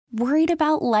Worried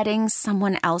about letting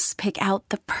someone else pick out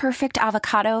the perfect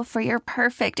avocado for your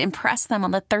perfect impress them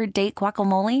on the third date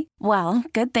guacamole? Well,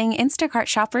 good thing Instacart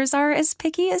shoppers are as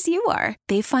picky as you are.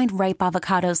 They find ripe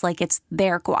avocados like it's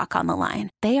their guac on the line.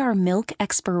 They are milk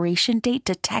expiration date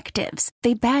detectives.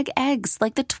 They bag eggs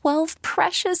like the 12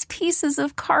 precious pieces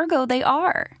of cargo they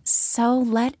are. So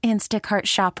let Instacart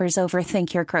shoppers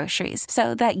overthink your groceries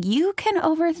so that you can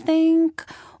overthink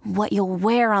what you'll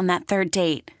wear on that third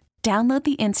date. Download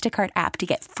the Instacart app to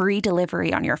get free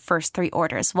delivery on your first 3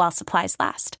 orders while supplies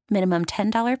last. Minimum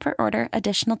 $10 per order.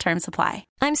 Additional terms apply.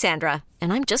 I'm Sandra,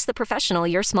 and I'm just the professional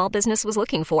your small business was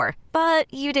looking for. But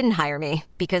you didn't hire me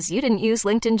because you didn't use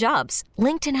LinkedIn Jobs.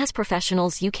 LinkedIn has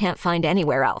professionals you can't find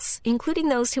anywhere else, including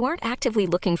those who aren't actively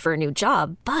looking for a new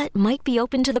job, but might be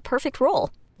open to the perfect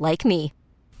role, like me.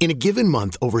 In a given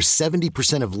month, over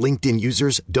 70% of LinkedIn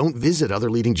users don't visit other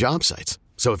leading job sites.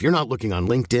 So if you're not looking on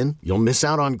LinkedIn, you'll miss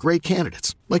out on great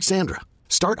candidates like Sandra.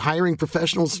 Start hiring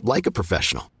professionals like a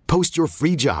professional. Post your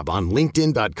free job on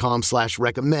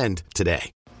linkedin.com/recommend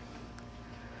today.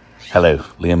 Hello,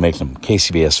 Liam Maitland,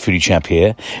 KCBS Foodie Chap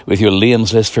here with your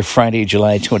Liam's List for Friday,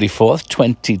 July 24th,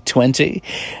 2020.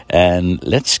 And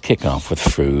let's kick off with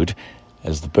food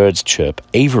as the birds chirp.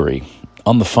 Avery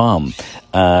on the farm.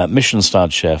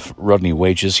 Michelin-starred chef Rodney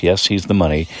Wages, yes, he's the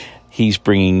money. He's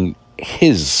bringing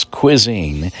his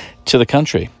cuisine to the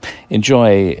country.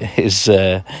 Enjoy his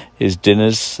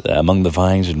dinners among the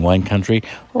vines in wine country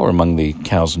or among the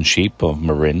cows and sheep of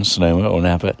Marin, Sonoma, or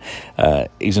Napa.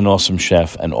 He's an awesome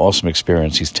chef, an awesome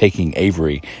experience. He's taking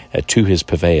Avery to his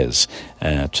purveyors,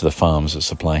 to the farms that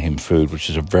supply him food, which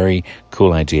is a very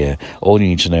cool idea. All you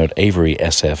need to know at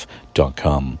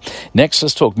AverySF.com. Next,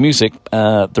 let's talk music.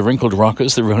 The Wrinkled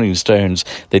Rockers, the Rolling Stones,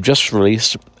 they've just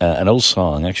released an old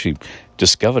song, actually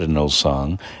discovered an old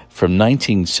song from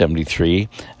 1973,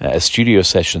 a studio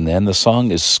session then. The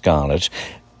song is Scarlet.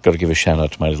 Got to give a shout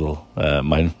out to my little,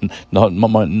 not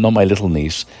my little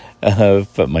niece,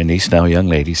 but my niece now, young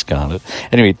lady, Scarlet.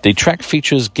 Anyway, the track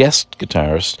features guest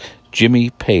guitarist Jimmy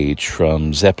Page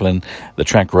from Zeppelin. The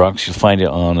track rocks. You'll find it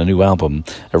on a new album,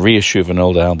 a reissue of an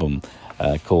old album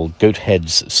called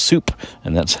Goathead's Soup,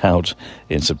 and that's out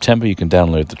in September. You can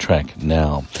download the track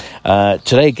now.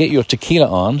 Today, get your tequila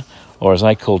on, or as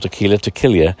I call tequila,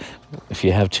 tequila, if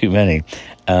you have too many.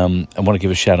 I want to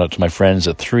give a shout out to my friends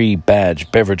at Three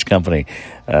Badge Beverage Company,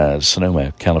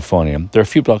 Sonoma, California. They're a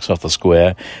few blocks off the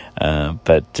square,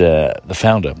 but the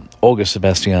founder, August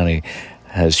Sebastiani,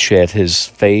 has shared his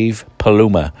fave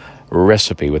Paloma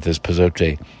recipe with his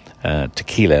Pazote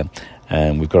tequila,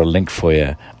 and we've got a link for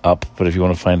you up. But if you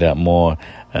want to find out more,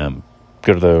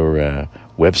 go to their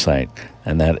website,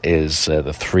 and that is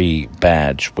the Three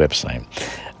Badge website.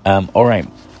 All right,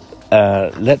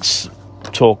 let's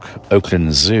talk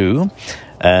Oakland Zoo.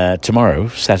 Tomorrow,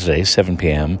 Saturday, 7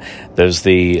 p.m., there's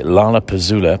the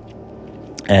Lollapuzzoola,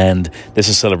 and this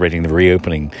is celebrating the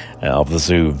reopening of the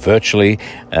zoo virtually.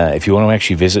 If you want to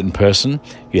actually visit in person,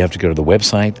 you have to go to the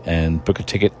website and book a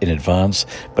ticket in advance,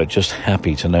 but just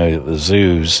happy to know that the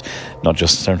zoos, not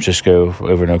just San Francisco,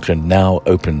 over in Oakland, now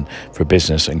open for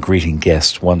business and greeting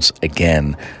guests once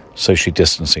again. Socially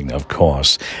distancing, of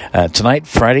course. Tonight,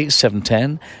 Friday,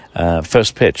 7:10,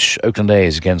 first pitch, Oakland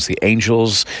A's against the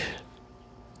Angels.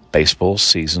 Baseball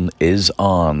season is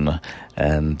on.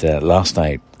 And last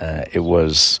night, it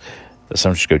was the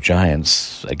San Francisco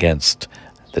Giants against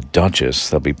the Dodgers.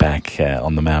 They'll be back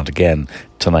on the mound again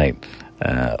tonight.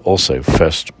 Also,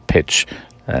 first pitch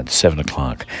at 7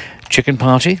 o'clock. Chicken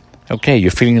party? Okay,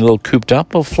 you're feeling a little cooped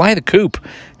up? Well, fly the coop.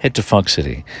 Head to Fog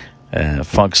City.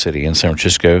 Fog City in San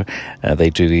Francisco. They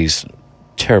do these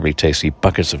terribly tasty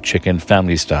buckets of chicken,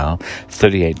 family style,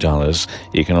 $38.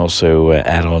 You can also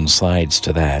add on sides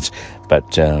to that.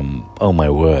 But, oh my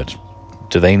word,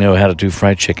 do they know how to do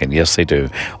fried chicken? Yes, they do.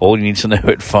 All you need to know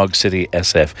at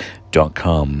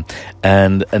fogcitysf.com.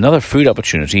 And another food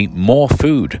opportunity, More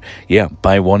Food. Yeah,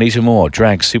 by Juanita Moore,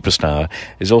 drag superstar,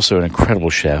 is also an incredible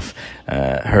chef.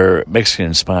 Her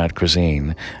Mexican-inspired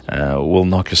cuisine will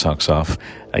knock your socks off.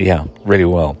 Yeah, really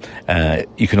well.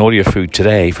 You can order your food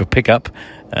today for pickup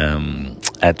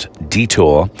at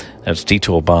Detour. That's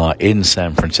Detour Bar in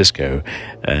San Francisco.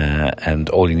 And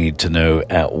all you need to know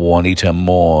at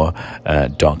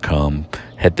JuanitaMoore.com.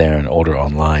 Head there and order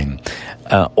online.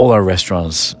 All our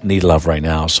restaurants need love right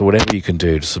now, so whatever you can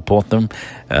do to support them.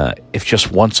 If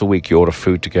just once a week you order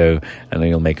food to go, and then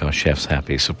you'll make our chefs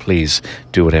happy. So please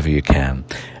do whatever you can.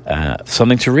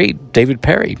 Something to read. David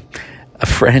Perry, a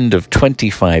friend of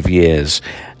 25 years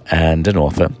and an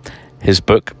author. His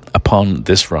book, Upon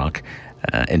This Rock,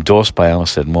 endorsed by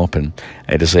Alistair Maupin.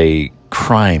 It is a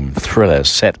crime thriller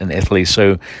set in Italy,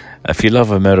 so If you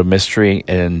love a murder mystery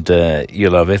and you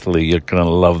love Italy, you're going to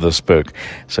love this book.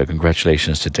 So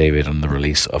congratulations to David on the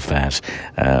release of that.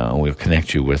 We'll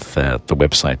connect you with the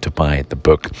website to buy the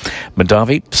book.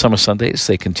 Mondavi Summer Sundays,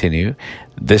 they continue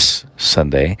this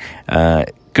Sunday. Go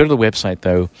to the website,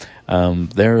 though.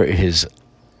 There is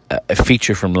a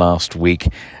feature from last week,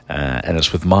 and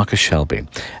it's with Marcus Shelby.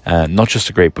 Not just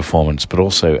a great performance, but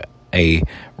also a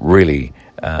really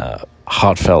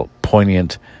heartfelt,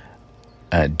 poignant,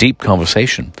 deep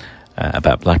conversation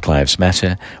about Black Lives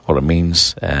Matter, what it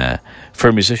means for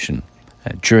a musician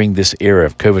during this era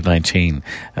of COVID-19,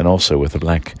 and also with the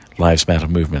Black Lives Matter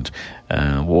movement.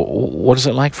 What is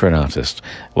it like for an artist?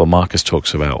 Well, Marcus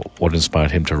talks about what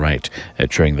inspired him to write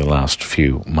during the last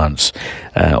few months.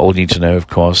 All you need to know, of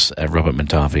course, at Robert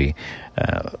Mondavi,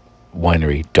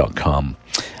 winery.com.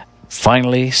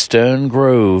 Finally, Stone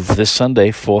Grove this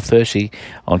Sunday, 4:30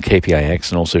 on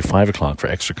KPIX, and also 5 o'clock for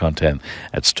extra content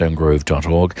at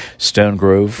stonegrove.org. Stone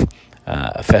Grove,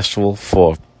 a festival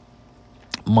for,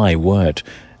 my word,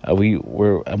 I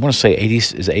want to say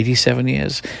 87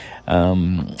 years,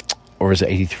 or is it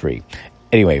 83?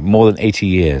 Anyway, more than 80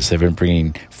 years. They've been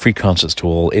bringing free concerts to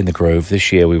all in the Grove.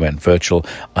 This year we went virtual.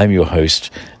 I'm your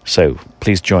host, so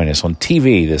please join us on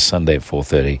TV this Sunday at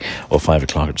 4:30 or 5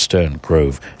 o'clock at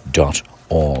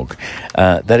stonegrove.org.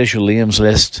 That is your Liam's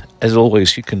list. As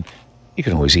always, you can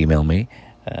always email me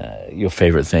your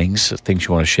favorite things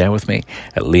you want to share with me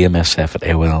at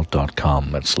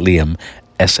liamsf@aol.com. That's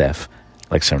liamsf,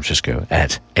 like San Francisco,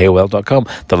 at aol.com.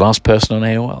 The last person on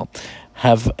AOL.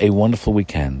 Have a wonderful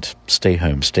weekend. Stay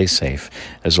home, stay safe.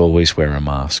 As always, wear a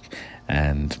mask.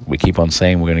 And we keep on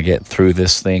saying we're going to get through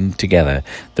this thing together.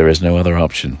 There is no other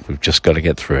option. We've just got to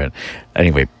get through it.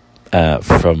 Anyway,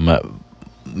 from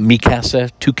mi casa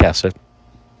to casa,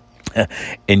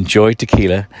 enjoy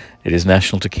tequila. It is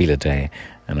National Tequila Day,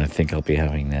 and I think I'll be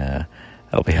having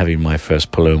my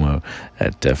first Palomo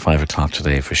at 5 o'clock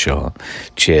today for sure.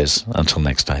 Cheers. Until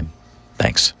next time.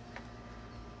 Thanks.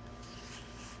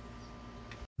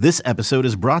 This episode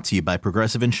is brought to you by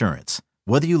Progressive Insurance.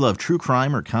 Whether you love true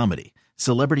crime or comedy,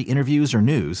 celebrity interviews or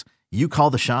news, you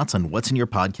call the shots on what's in your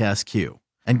podcast queue.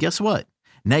 And guess what?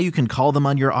 Now you can call them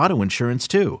on your auto insurance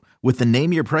too with the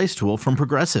Name Your Price tool from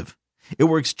Progressive. It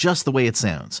works just the way it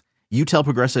sounds. You tell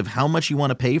Progressive how much you want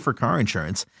to pay for car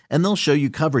insurance, and they'll show you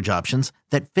coverage options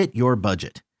that fit your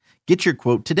budget. Get your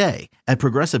quote today at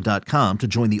Progressive.com to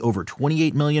join the over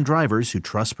 28 million drivers who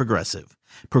trust Progressive.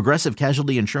 Progressive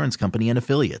Casualty Insurance Company and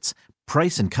Affiliates.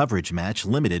 Price and coverage match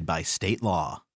limited by state law.